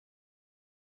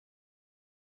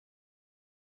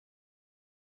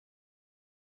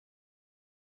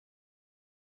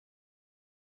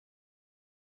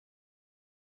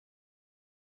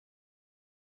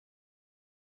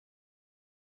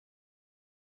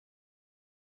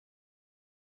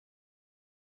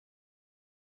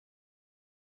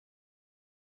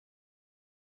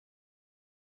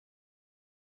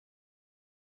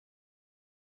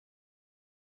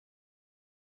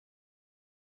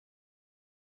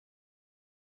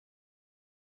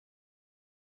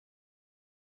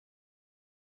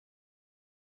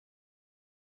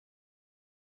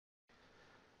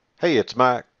Hey, it's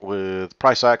Mike with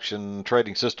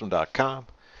PriceActionTradingSystem.com,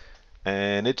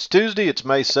 and it's Tuesday. It's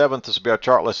May 7th. This will be our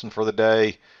chart lesson for the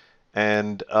day,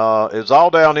 and it was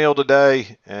all downhill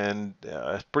today, and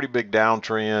a pretty big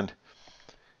downtrend.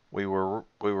 We were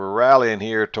rallying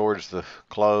here towards the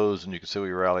close, and you can see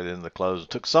we rallied in the close.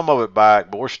 Took some of it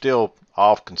back, but we're still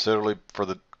off considerably for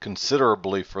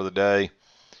the day.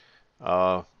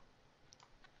 Uh,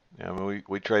 I mean,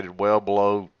 we traded well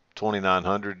below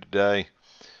 2,900 today.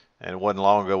 And it wasn't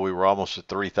long ago we were almost at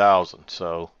 3,000.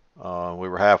 So we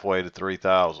were halfway to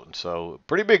 3,000. So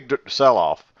pretty big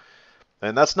sell-off,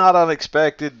 and that's not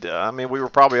unexpected. I mean, we were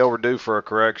probably overdue for a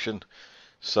correction.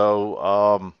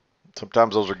 So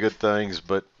sometimes those are good things,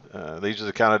 but these are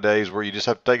the kind of days where you just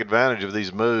have to take advantage of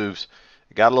these moves.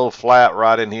 It got a little flat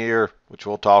right in here, which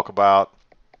we'll talk about,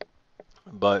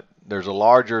 but there's a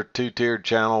larger two-tiered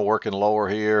channel working lower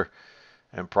here,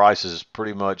 and prices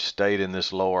pretty much stayed in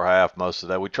this lower half most of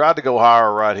that. We tried to go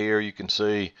higher right here, you can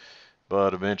see,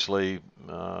 but eventually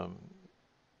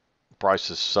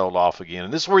prices sold off again.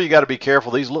 And this is where you got to be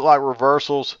careful. These look like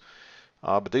reversals,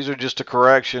 but these are just a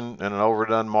correction in an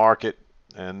overdone market,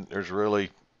 and there's really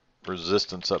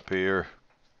resistance up here.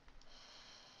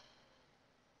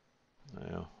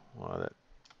 Now, why that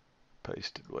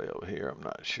pasted way over here, I'm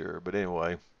not sure, but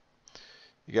anyway,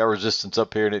 you got resistance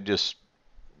up here, and it just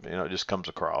it just comes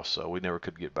across. So we never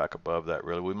could get back above that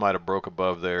really. We might have broke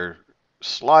above there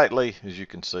slightly, as you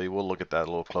can see. We'll look at that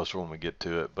a little closer when we get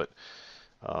to it, but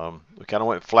we kind of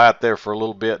went flat there for a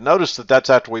little bit. Notice that that's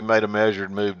after we made a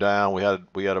measured move down. We had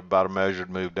about a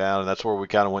measured move down, and that's where we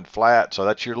kind of went flat. So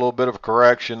that's your little bit of a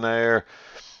correction there,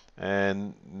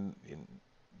 and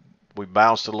we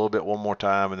bounced it a little bit one more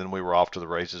time, and then we were off to the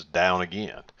races down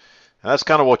again. And that's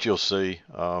kind of what you'll see.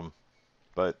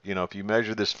 But if you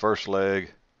measure this first leg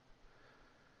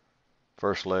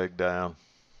down,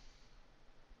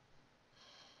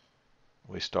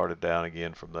 we started down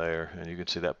again from there, and you can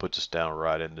see that puts us down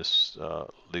right in these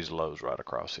lows right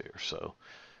across here. So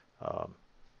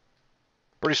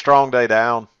pretty strong day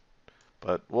down,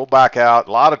 but we'll back out.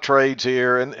 A lot of trades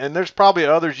here, and there's probably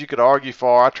others you could argue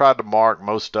for. I tried to mark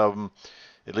most of them,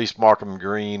 at least mark them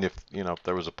green if if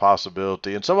there was a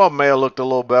possibility. And some of them may have looked a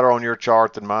little better on your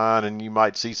chart than mine, and you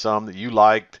might see some that you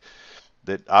liked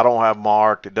that I don't have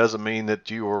marked. It doesn't mean that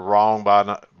you were wrong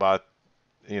by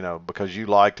because you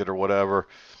liked it or whatever.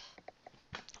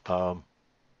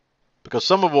 Because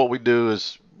some of what we do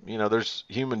is, there's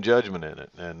human judgment in it,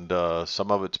 and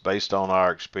some of it's based on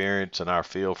our experience and our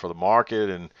feel for the market,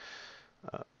 and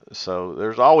so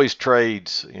there's always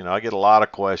trades. I get a lot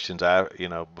of questions,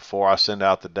 before I send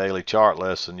out the daily chart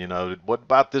lesson. What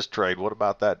about this trade? What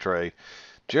about that trade?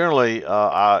 Generally,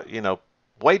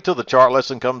 wait till the chart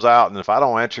lesson comes out, and if I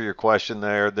don't answer your question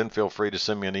there, then feel free to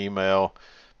send me an email.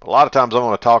 But a lot of times I'm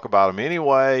going to talk about them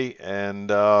anyway,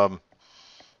 and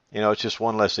it's just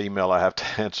one less email I have to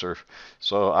answer.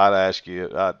 So I'd ask you,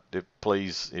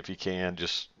 please, if you can,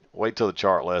 just wait till the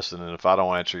chart lesson, and if I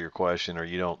don't answer your question or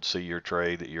you don't see your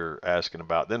trade that you're asking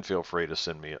about, then feel free to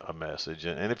send me a message.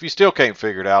 And if you still can't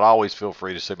figure it out, always feel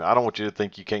free to send me. I don't want you to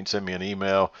think you can't send me an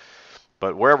email,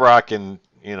 but wherever I can,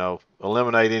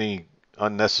 eliminate any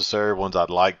unnecessary ones, I'd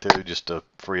like to, just to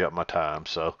free up my time.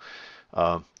 So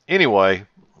anyway,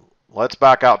 let's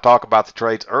back out and talk about the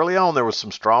trades. Early on, there was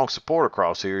some strong support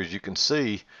across here, as you can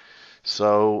see.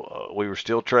 So we were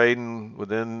still trading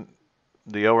within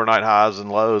the overnight highs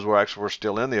and lows. We're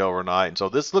still in the overnight. And so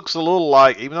this looks a little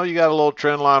like, even though you got a little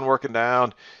trend line working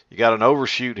down, you got an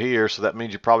overshoot here. So that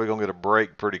means you're probably going to get a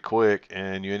break pretty quick.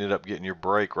 And you ended up getting your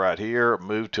break right here,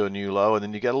 move to a new low. And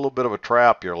then you get a little bit of a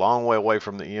trap. You're a long way away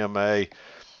from the EMA.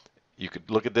 You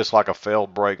could look at this like a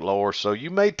failed break lower. So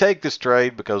you may take this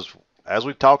trade because, as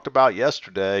we talked about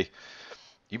yesterday,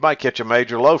 you might catch a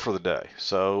major low for the day.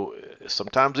 So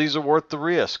sometimes these are worth the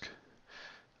risk.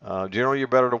 Generally, you're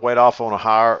better to wait on a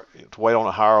higher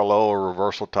low or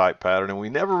reversal type pattern, and we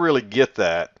never really get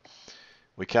that.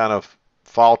 We kind of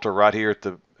falter right here at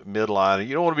the midline.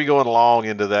 You don't want to be going long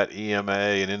into that EMA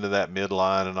and into that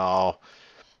midline and all.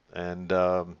 And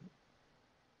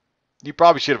you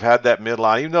probably should have had that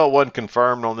midline, even though it wasn't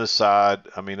confirmed on this side.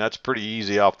 I mean, that's pretty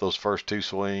easy off those first two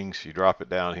swings. You drop it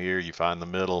down here, you find the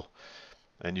middle,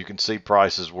 and you can see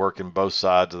prices working both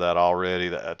sides of that already.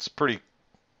 That's pretty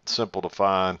simple to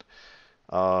find.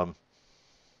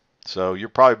 So you're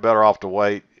probably better off to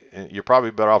wait. You're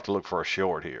probably better off to look for a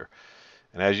short here.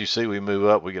 And as you see, we move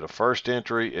up. We get a first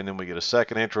entry, and then we get a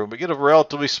second entry. We get a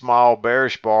relatively small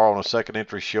bearish bar on a second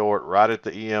entry short right at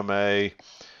the EMA,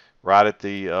 right at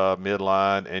the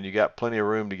midline, and you got plenty of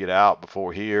room to get out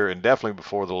before here and definitely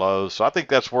before the lows. So I think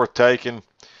that's worth taking.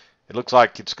 It looks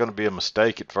like it's going to be a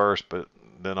mistake at first, but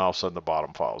then all of a sudden the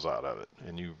bottom falls out of it,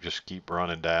 and you just keep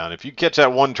running down. If you catch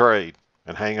that one trade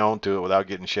and hang on to it without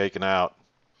getting shaken out,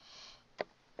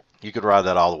 you could ride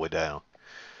that all the way down.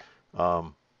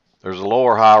 Um, there's a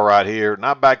lower high right here.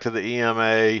 Not back to the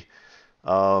EMA.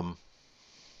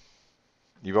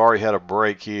 You've already had a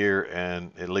break here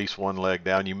and at least one leg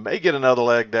down. You may get another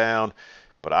leg down,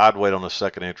 but I'd wait on the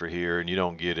second entry here, and you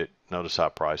don't get it. Notice how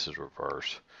prices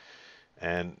reverse.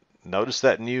 And notice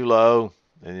that new low,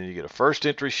 and then you get a first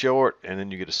entry short, and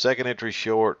then you get a second entry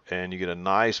short, and you get a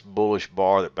nice bullish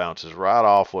bar that bounces right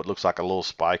off what looks like a little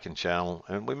spiking channel.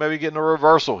 And we may be getting a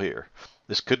reversal here.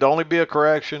 This could only be a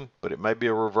correction, but it may be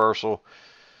a reversal.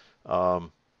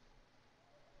 So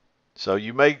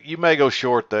you may go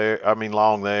short there, I mean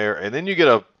long there, and then you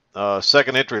get a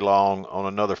second entry long on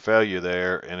another failure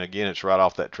there, and again it's right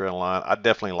off that trend line. I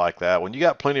definitely like that one. You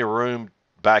got plenty of room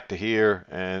back to here,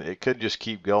 and it could just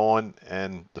keep going.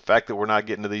 And the fact that we're not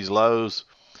getting to these lows,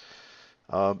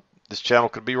 this channel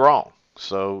could be wrong.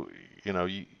 So you know,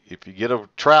 if you get a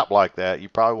trap like that, you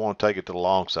probably want to take it to the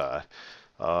long side.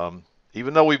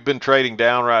 Even though we've been trading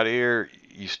down right here,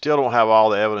 you still don't have all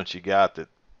the evidence you got that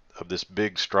of this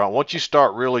big strong. Once you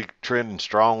start really trending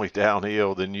strongly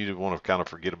downhill, then you want to kind of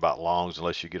forget about longs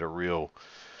unless you get a real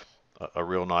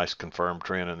nice confirmed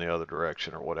trend in the other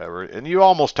direction or whatever. And you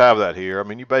almost have that here. I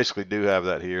mean, you basically do have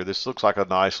that here. This looks like a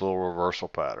nice little reversal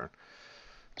pattern.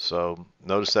 So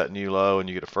notice that new low, and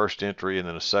you get a first entry and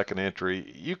then a second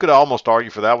entry. You could almost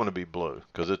argue for that one to be blue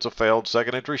because it's a failed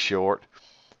second entry short.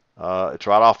 It's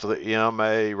right off of the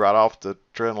EMA, right off the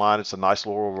trend line. It's a nice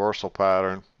little reversal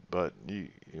pattern, but you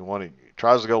want to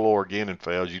tries to go lower again and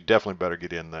fails. You definitely better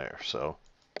get in there. So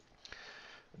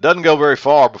it doesn't go very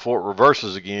far before it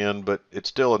reverses again, but it's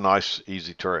still a nice,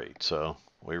 easy trade. So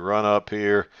we run up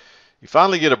here. You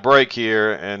finally get a break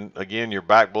here, and again, you're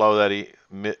back below that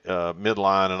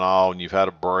midline and all, and you've had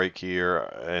a break here,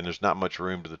 and there's not much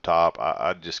room to the top.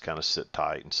 I'd just kind of sit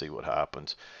tight and see what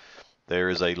happens. There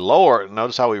is a lower,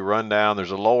 notice how we run down.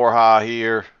 There's a lower high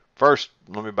here. First,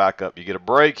 let me back up. You get a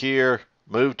break here,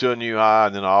 move to a new high,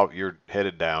 and then you're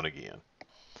headed down again.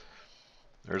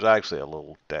 There's actually a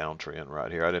little downtrend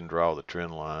right here. I didn't draw the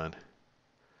trend line,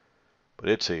 but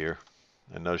it's here.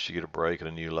 And notice you get a break and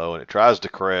a new low, and it tries to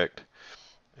correct.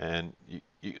 And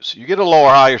so you get a lower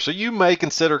high here. So you may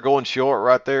consider going short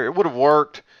right there. It would have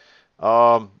worked.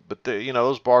 But you know,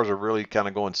 those bars are really kind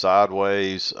of going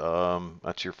sideways.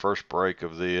 That's your first break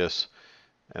of this,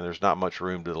 and there's not much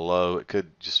room to the low. It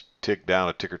could just tick down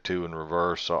a tick or two in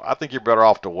reverse. So I think you're better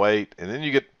off to wait, and then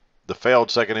you get the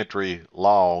failed second entry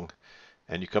long,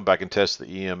 and you come back and test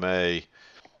the EMA,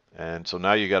 and so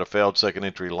now you got a failed second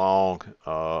entry long,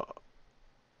 a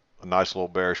nice little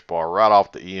bearish bar right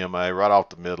off the EMA, right off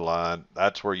the midline.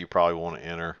 That's where you probably want to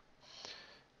enter,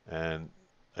 and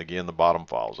again, the bottom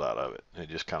falls out of it. It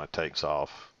just kind of takes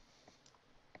off.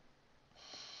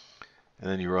 And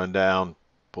then you run down,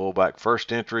 pull back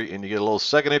first entry, and you get a little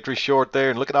second entry short there.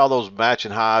 And look at all those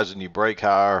matching highs, and you break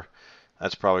higher.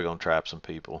 That's probably going to trap some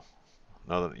people.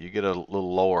 Now, you get a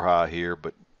little lower high here,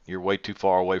 but you're way too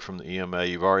far away from the EMA.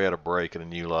 You've already had a break and a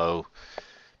new low.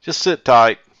 Just sit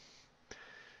tight.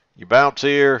 You bounce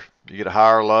here, you get a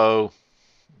higher low,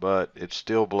 but it's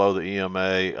still below the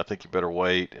EMA. I think you better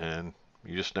wait, and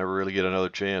you just never really get another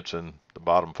chance, and the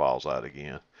bottom falls out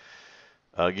again.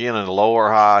 Again, in a lower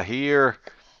high here,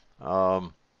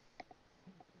 but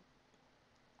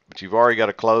you've already got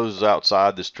to close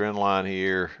outside this trend line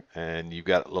here, and you've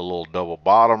got a little double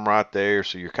bottom right there,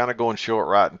 so you're kind of going short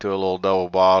right into a little double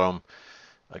bottom.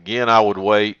 Again, I would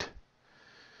wait,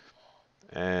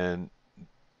 and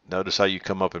notice how you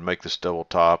come up and make this double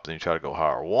top, then you try to go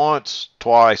higher once,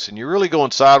 twice, and you're really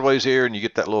going sideways here, and you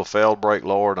get that little failed break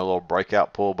lower and a little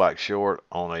breakout pullback short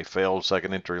on a failed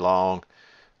second entry long.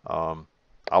 I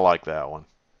like that one.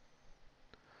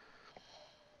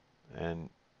 And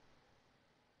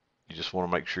you just want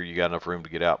to make sure you got enough room to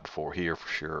get out before here for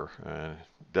sure. And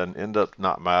it doesn't end up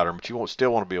not mattering, but you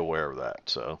still want to be aware of that.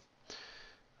 So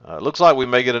it looks like we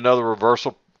may get another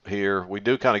reversal here. We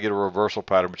do kind of get a reversal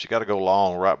pattern, but you got to go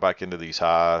long right back into these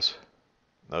highs.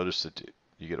 Notice that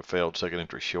you get a failed second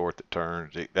entry short that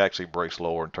turns. It actually breaks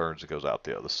lower and turns and goes out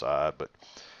the other side, but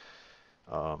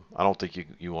I don't think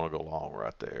you want to go long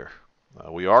right there.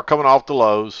 We are coming off the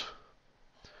lows,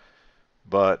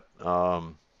 but I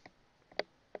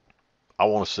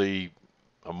want to see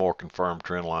a more confirmed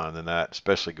trend line than that,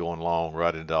 especially going long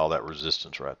right into all that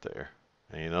resistance right there.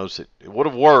 And you notice it would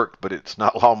have worked, but it's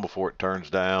not long before it turns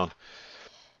down.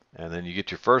 And then you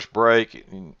get your first break,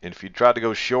 and if you tried to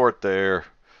go short there,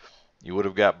 you would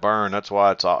have got burned. That's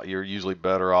why you're usually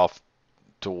better off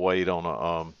to wait on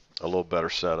a little better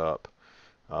setup.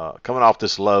 Coming off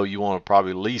this low, you want to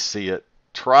probably at least see it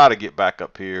try to get back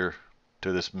up here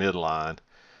to this midline.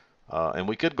 And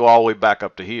we could go all the way back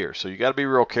up to here. So you got to be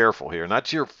real careful here. And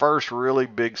that's your first really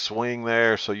big swing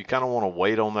there. So you kind of want to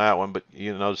wait on that one. But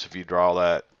you notice if you draw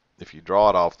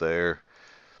it off there,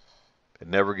 it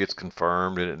never gets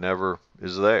confirmed and it never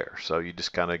is there. So you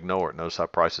just kind of ignore it. Notice how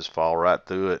prices fall right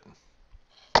through it.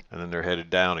 And then they're headed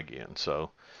down again.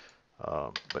 So,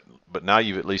 but now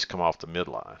you've at least come off the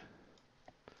midline.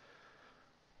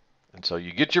 And so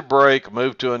you get your break,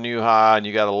 move to a new high, and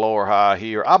you got a lower high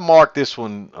here. I marked this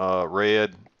one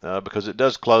red because it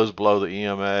does close below the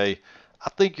EMA. I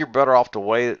think you're better off to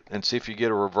wait and see if you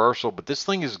get a reversal. But this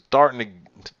thing is starting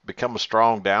to become a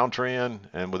strong downtrend,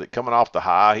 and with it coming off the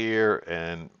high here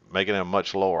and making a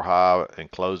much lower high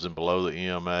and closing below the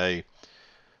EMA,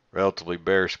 relatively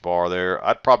bearish bar there.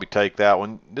 I'd probably take that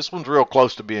one. This one's real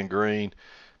close to being green.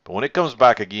 But when it comes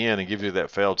back again and gives you that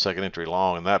failed second entry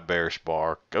long and that bearish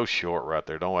bar, go short right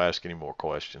there. Don't ask any more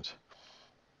questions.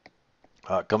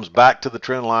 It comes back to the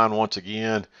trend line once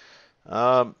again.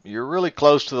 You're really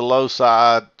close to the low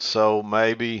side, so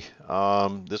maybe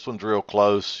this one's real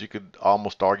close. You could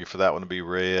almost argue for that one to be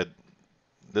red.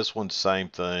 This one's same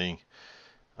thing.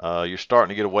 You're starting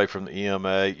to get away from the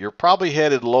EMA. You're probably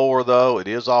headed lower, though. It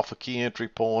is off a key entry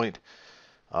point.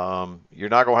 You're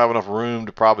not going to have enough room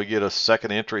to probably get a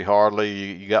second entry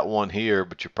hardly. You got one here,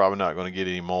 but you're probably not going to get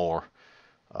any more.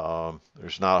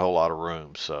 There's not a whole lot of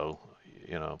room. So,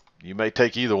 you know, you may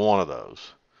take either one of those.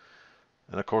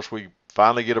 And, of course, we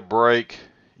finally get a break.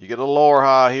 You get a lower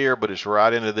high here, but it's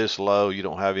right into this low. You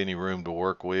don't have any room to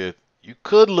work with. You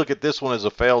could look at this one as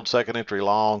a failed second entry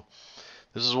long.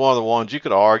 This is one of the ones you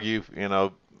could argue, you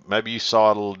know, maybe you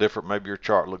saw it a little different. Maybe your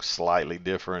chart looks slightly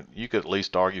different. You could at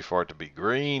least argue for it to be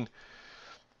green.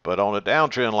 But on a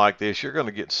downtrend like this, you're going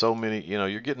to get so many, you know,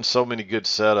 you're getting so many good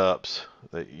setups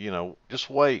that, you know, just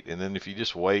wait. And then if you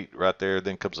just wait right there,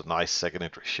 then comes a nice second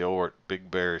entry short,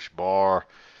 big bearish bar.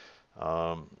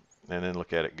 And then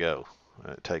look at it go.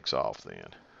 It takes off then.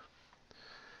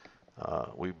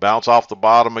 We bounce off the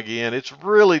bottom again. It's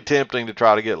really tempting to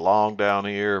try to get long down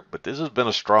here, but this has been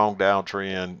a strong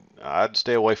downtrend. I'd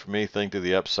stay away from anything to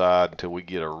the upside until we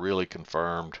get a really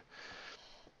confirmed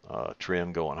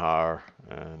trend going higher.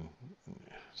 And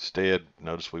instead,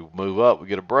 notice we move up, we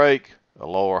get a break, a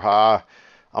lower high.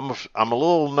 I'm a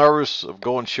little nervous of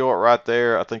going short right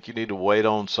there. I think you need to wait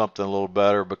on something a little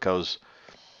better because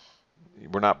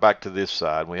we're not back to this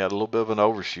side. We had a little bit of an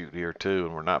overshoot here too,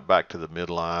 and we're not back to the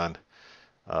midline.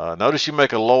 Notice you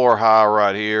make a lower high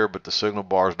right here, but the signal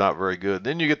bar is not very good.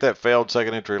 Then you get that failed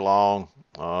second entry long.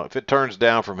 If it turns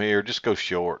down from here, just go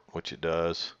short, which it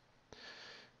does.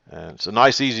 And it's a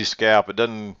nice easy scalp. It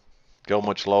doesn't go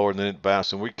much lower, and then it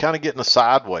bounces. And we're kind of getting a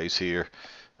sideways here.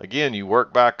 Again, you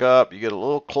work back up. You get a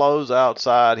little close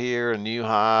outside here, a new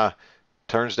high.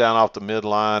 Turns down off the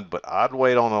midline, but I'd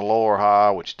wait on a lower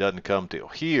high, which doesn't come till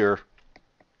here.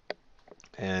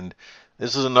 And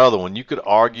this is another one. You could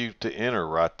argue to enter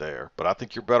right there, but I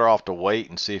think you're better off to wait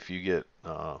and see if you get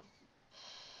a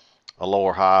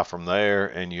lower high from there,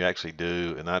 and you actually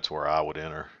do, and that's where I would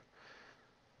enter.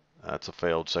 That's a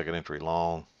failed second entry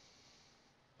long,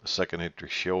 a second entry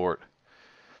short.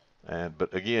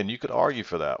 But again, you could argue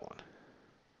for that one.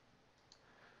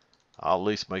 I'll at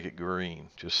least make it green,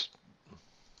 just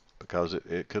because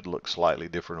it could look slightly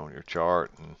different on your chart.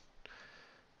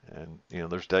 And you know,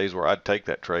 there's days where I'd take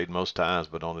that trade most times,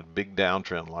 but on a big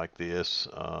downtrend like this,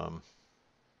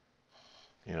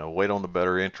 you know, wait on the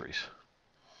better entries.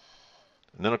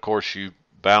 And then, of course, you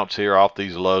bounce here off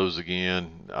these lows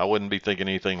again. I wouldn't be thinking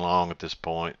anything long at this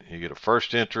point. You get a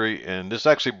first entry, and this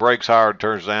actually breaks higher and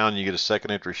turns down. You get a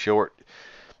second entry short.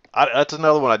 That's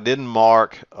another one I didn't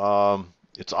mark.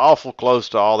 It's awful close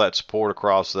to all that support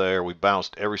across there. We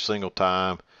bounced every single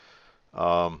time.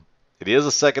 It is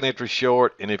a second entry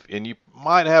short, and you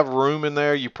might have room in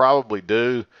there. You probably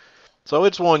do. So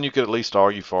it's one you could at least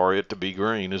argue for it to be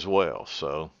green as well.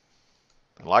 So,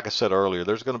 like I said earlier,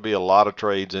 there's going to be a lot of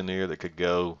trades in here that could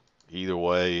go either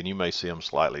way, and you may see them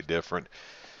slightly different.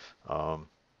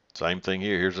 Same thing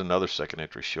here. Here's another second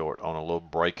entry short on a little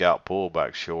breakout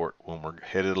pullback short when we're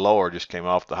headed lower. Just came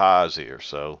off the highs here,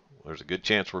 so there's a good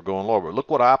chance we're going lower. But look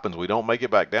what happens. We don't make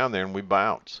it back down there, and we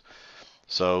bounce.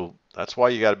 So that's why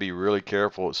you got to be really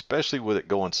careful, especially with it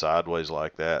going sideways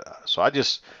like that. So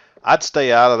I'd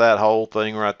stay out of that whole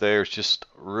thing right there. It's just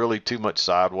really too much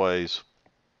sideways.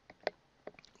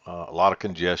 A lot of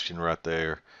congestion right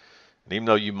there. And even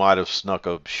though you might have snuck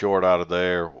a short out of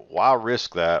there, why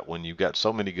risk that when you've got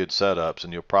so many good setups,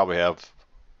 and you'll probably have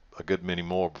a good many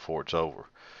more before it's over.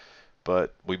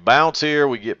 But we bounce here,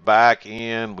 we get back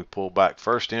in, we pull back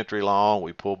first entry long,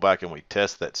 we pull back and we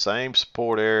test that same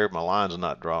support area. My lines are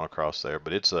not drawn across there,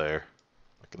 but it's there,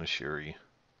 I can assure you.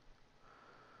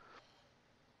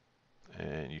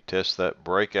 And you test that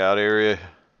breakout area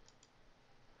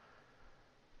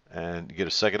and you get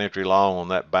a second entry long on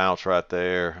that bounce right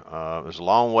there. There's a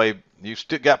long way, you've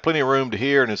still got plenty of room to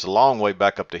here, and it's a long way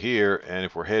back up to here. And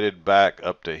if we're headed back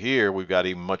up to here, we've got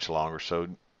even much longer. So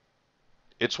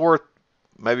it's worth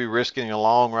maybe risking a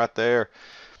long right there.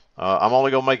 I'm only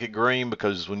going to make it green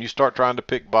because when you start trying to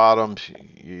pick bottoms,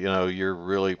 you know, you're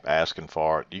really asking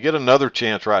for it. You get another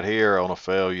chance right here on a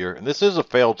failure. And this is a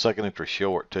failed second entry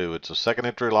short too. It's a second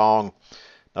entry long.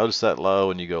 Notice that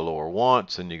low, and you go lower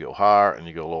once, and you go higher, and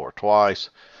you go lower twice.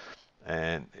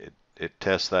 And it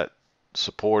tests that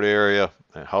support area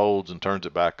and holds and turns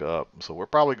it back up. So we're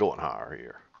probably going higher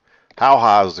here. How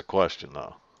high is the question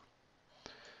though?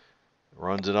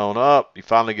 Runs it on up. You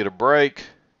finally get a break.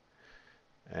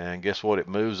 And guess what? It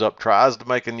moves up, tries to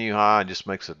make a new high, and just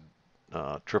makes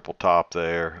a triple top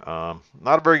there.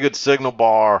 Not a very good signal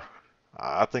bar.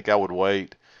 I think I would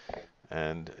wait,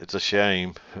 and it's a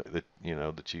shame that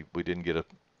we didn't get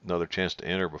another chance to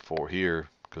enter before here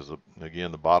because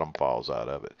again the bottom falls out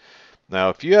of it. Now,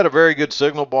 if you had a very good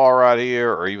signal bar right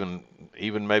here, or even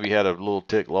maybe had a little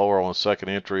tick lower on a second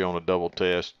entry on a double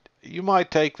test, you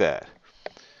might take that.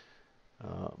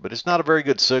 But it's not a very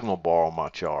good signal bar on my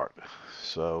chart.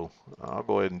 So I'll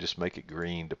go ahead and just make it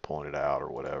green to point it out or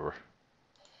whatever.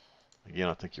 Again,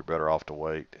 I think you're better off to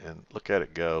wait and look at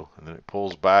it go. And then it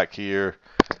pulls back here.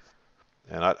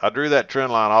 And I drew that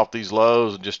trend line off these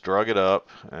lows and just drug it up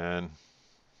and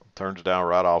turns down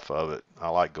right off of it. I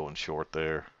like going short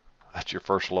there. That's your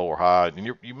first lower high.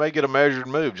 And you may get a measured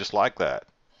move just like that.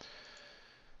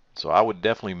 So I would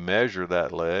definitely measure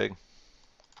that leg.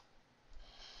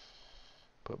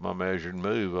 Put my measured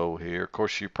move over here. Of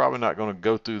course, you're probably not going to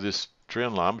go through this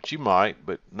trend line, but you might.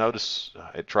 But notice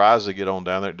it tries to get on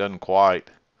down there. It doesn't quite.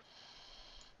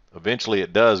 Eventually,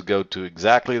 it does go to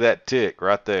exactly that tick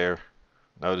right there.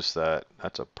 Notice that.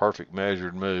 That's a perfect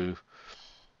measured move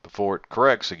before it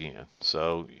corrects again.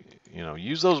 So,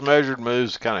 use those measured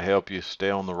moves to kind of help you stay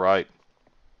on the right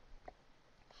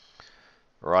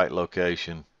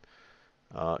location.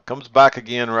 Comes back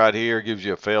again right here. Gives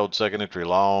you a failed second entry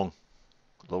long.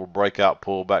 Little breakout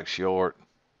pull back short,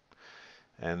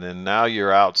 and then now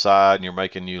you're outside and you're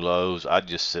making new lows. I'd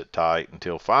just sit tight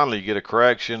until finally you get a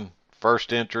correction,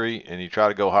 first entry, and you try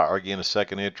to go higher again, a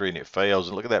second entry, and it fails.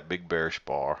 And look at that big bearish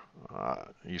bar.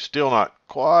 You're still not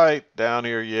quite down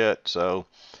here yet, so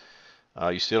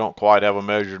you still don't quite have a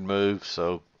measured move.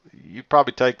 So you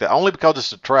probably take that only because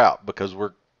it's a trap, because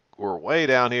we're way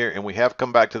down here and we have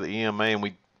come back to the EMA, and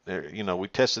we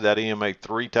tested that EMA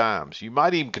 3 times. You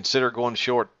might even consider going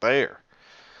short there.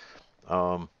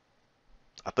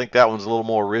 I think that one's a little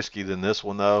more risky than this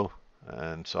one though,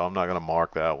 and so I'm not going to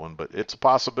mark that one, but it's a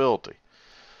possibility.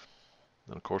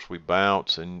 And of course we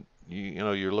bounce, and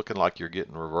you're looking like you're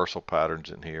getting reversal patterns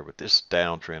in here, but this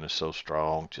downtrend is so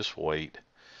strong. Just wait.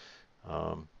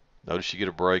 Notice you get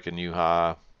a break, a new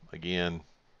high. Again,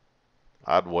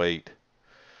 I'd wait.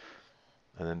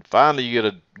 And then finally you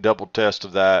get a double test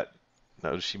of that.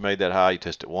 Notice you made that high. You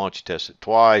test it once, you test it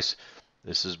twice.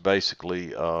 This is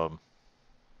basically,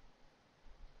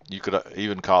 you could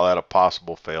even call that a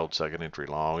possible failed second entry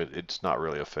long. It's not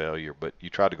really a failure, but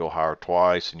you tried to go higher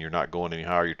twice and you're not going any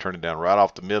higher. You're turning down right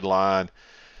off the midline.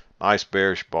 Nice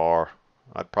bearish bar.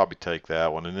 I'd probably take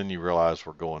that one. And then you realize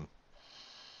we're going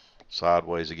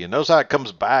sideways again. Notice how it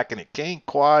comes back, and it can't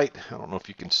quite, I don't know if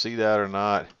you can see that or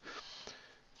not,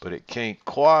 but it can't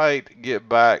quite get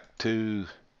back to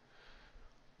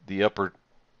the upper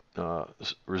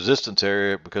resistance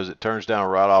area because it turns down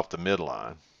right off the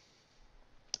midline.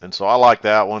 And so I like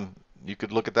that one. You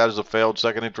could look at that as a failed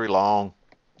second entry long.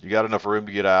 You got enough room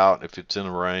to get out if it's in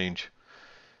a range,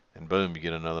 and boom, you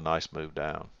get another nice move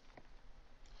down.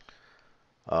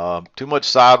 Too much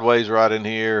sideways right in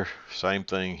here. Same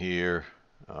thing here.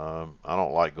 I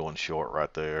don't like going short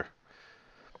right there.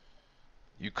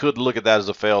 You could look at that as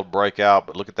a failed breakout,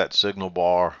 but look at that signal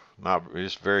bar.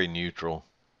 It's very neutral.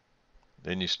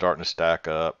 Then you're starting to stack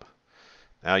up.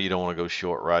 Now you don't want to go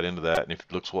short right into that. And if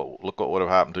look what would have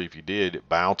happened to you if you did. It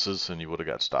bounces and you would have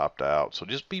got stopped out. So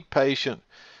just be patient.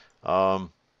 That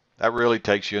really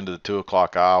takes you into the 2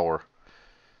 o'clock hour.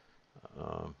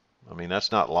 I mean,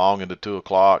 that's not long into 2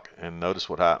 o'clock. And notice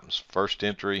what happens. First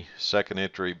entry, second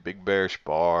entry, big bearish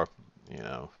bar.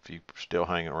 If you're still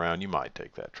hanging around, you might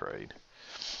take that trade.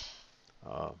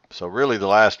 So really the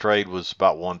last trade was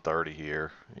about 130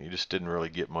 here. You just didn't really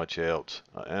get much else.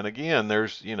 And again,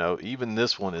 there's, even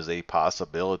this one is a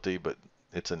possibility, but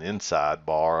it's an inside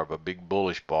bar of a big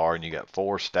bullish bar, and you got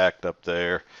four stacked up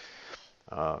there.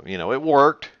 It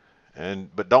worked,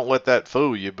 but don't let that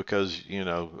fool you, because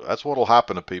that's what'll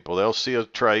happen to people. They'll see a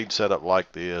trade set up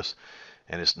like this,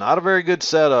 and it's not a very good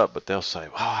setup, but they'll say,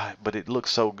 but it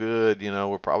looks so good,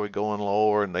 we're probably going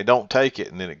lower, and they don't take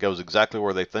it, and then it goes exactly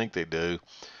where they think they do.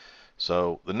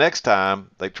 So the next time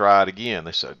they try it again,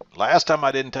 they said, last time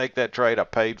I didn't take that trade, I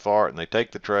paid for it, and they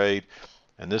take the trade,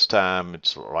 and this time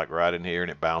it's like right in here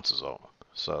and it bounces on them.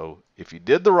 So if you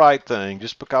did the right thing,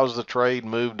 just because the trade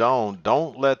moved on,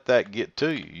 don't let that get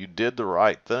to you. You did the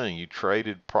right thing. You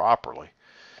traded properly.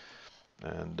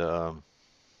 And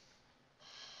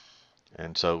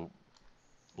so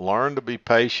learn to be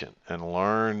patient, and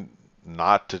learn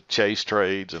not to chase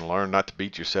trades, and learn not to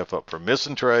beat yourself up for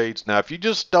missing trades. Now, if you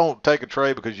just don't take a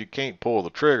trade because you can't pull the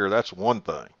trigger, that's one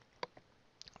thing.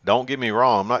 Don't get me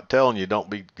wrong. I'm not telling you don't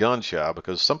be gun shy,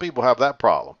 because some people have that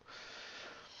problem.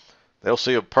 They'll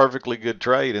see a perfectly good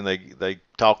trade and they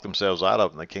talk themselves out of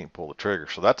it and they can't pull the trigger.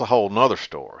 So that's a whole nother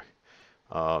story.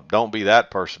 Don't be that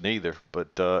person either.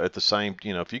 But at the same,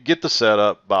 if you get the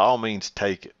setup, by all means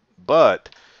take it. But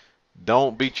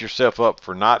don't beat yourself up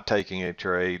for not taking a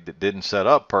trade that didn't set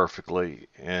up perfectly,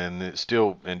 and just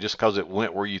because it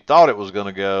went where you thought it was going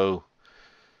to go,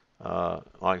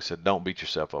 like I said, don't beat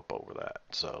yourself up over that.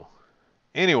 So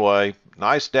anyway,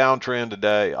 nice downtrend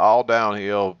today, all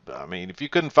downhill. I mean, if you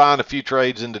couldn't find a few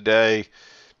trades in today,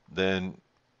 then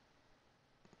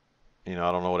I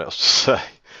don't know what else to say.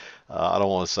 I don't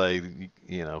want to say,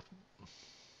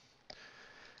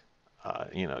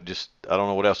 just I don't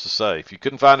know what else to say. If you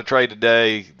couldn't find a trade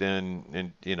today,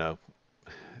 then,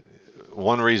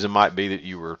 one reason might be that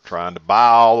you were trying to buy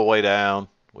all the way down,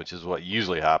 which is what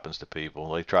usually happens to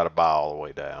people. They try to buy all the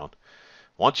way down.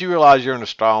 Once you realize you're in a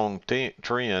strong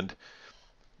trend,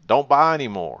 don't buy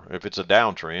anymore if it's a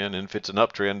downtrend, and if it's an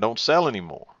uptrend, don't sell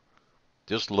anymore.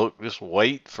 Just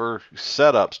wait for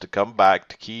setups to come back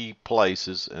to key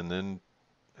places, and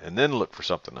then look for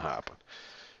something to happen.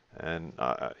 And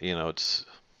but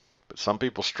some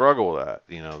people struggle with that.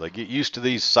 They get used to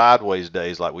these sideways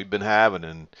days like we've been having,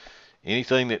 and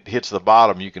anything that hits the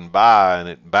bottom you can buy and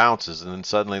it bounces, and then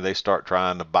suddenly they start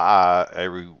trying to buy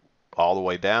all the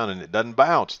way down and it doesn't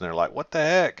bounce, and they're like, what the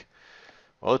heck?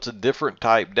 Well, it's a different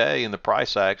type day, and the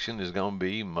price action is going to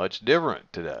be much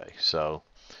different today. So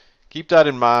keep that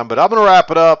in mind. But I'm going to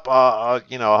wrap it up. I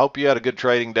hope you had a good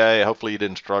trading day. Hopefully you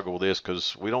didn't struggle with this,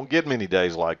 because we don't get many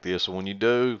days like this. And when you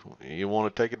do, you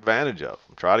want to take advantage of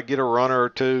them. Try to get a runner or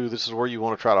two. This is where you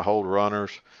want to try to hold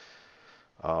runners.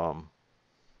 Yeah.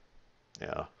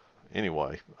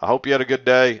 Anyway, I hope you had a good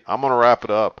day. I'm going to wrap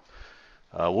it up.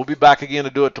 We'll be back again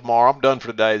to do it tomorrow. I'm done for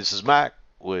today. This is Mac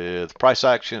with Price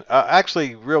Action.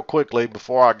 Actually, real quickly,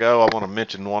 before I go, I want to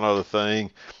mention one other thing.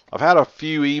 I've had a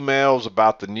few emails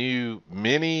about the new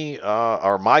mini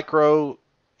or micro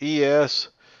ES.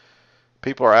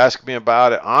 People are asking me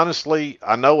about it. Honestly,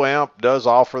 I know AMP does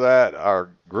offer that. Our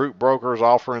group broker is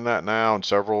offering that now, and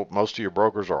most of your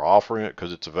brokers are offering it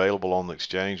because it's available on the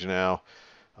exchange now.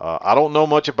 I don't know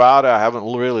much about it. I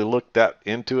haven't really looked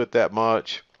into it that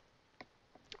much.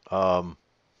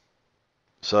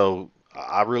 So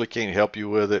I really can't help you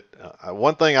with it.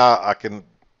 One thing I can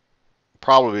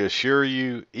probably assure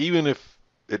you, even if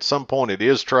at some point it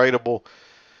is tradable,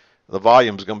 the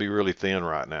volume is going to be really thin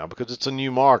right now because it's a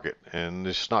new market, and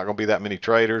there's not going to be that many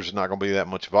traders. There's not going to be that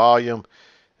much volume,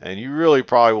 and you really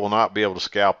probably will not be able to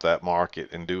scalp that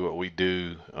market and do what we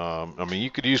do. I mean, you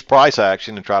could use price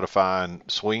action and try to find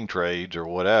swing trades or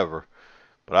whatever,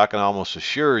 but I can almost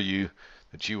assure you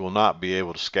that you will not be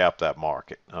able to scalp that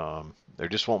market. There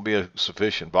just won't be a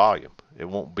sufficient volume. It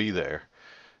won't be there,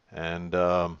 and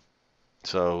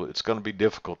so it's going to be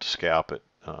difficult to scalp it.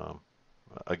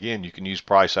 Again, you can use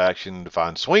price action to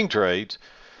find swing trades,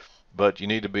 but you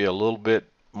need to be a little bit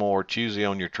more choosy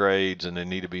on your trades, and they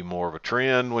need to be more of a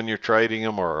trend when you're trading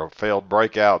them, or failed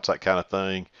breakouts, that kind of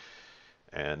thing,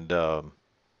 and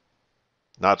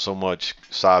not so much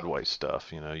sideways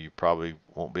stuff. You probably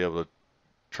won't be able to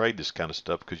trade this kind of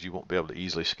stuff because you won't be able to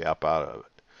easily scalp out of it.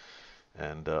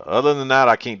 And other than that,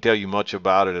 I can't tell you much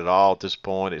about it at all at this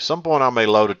point. At some point, I may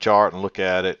load a chart and look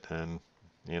at it. And,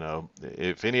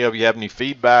 if any of you have any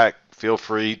feedback, feel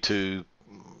free to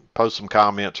post some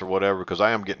comments or whatever, because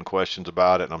I am getting questions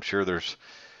about it. And I'm sure there's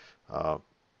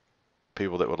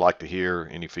people that would like to hear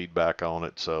any feedback on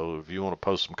it. So if you want to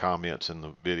post some comments in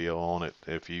the video on it,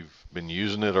 if you've been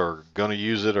using it or going to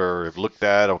use it or have looked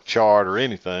at a chart or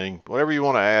anything, whatever you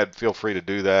want to add, feel free to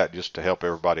do that just to help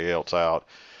everybody else out.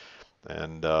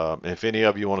 And if any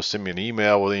of you want to send me an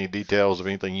email with any details of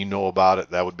anything you know about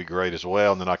it, that would be great as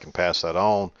well, and then I can pass that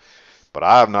on. But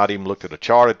I have not even looked at a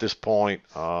chart at this point.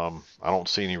 I don't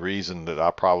see any reason that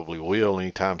I probably will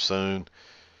anytime soon.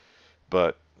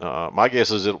 But my guess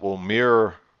is it will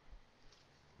mirror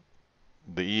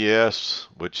the ES,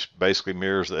 which basically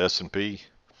mirrors the S&P.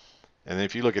 And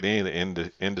if you look at any of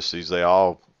the indices, they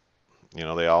all,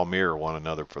 they all mirror one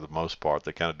another for the most part.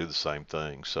 They kind of do the same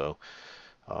thing. So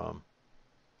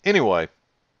anyway,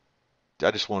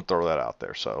 I just want to throw that out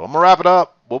there. So I'm going to wrap it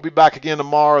up. We'll be back again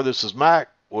tomorrow. This is Mac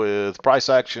with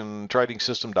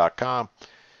PriceActionTradingSystem.com,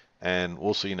 and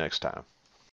we'll see you next time.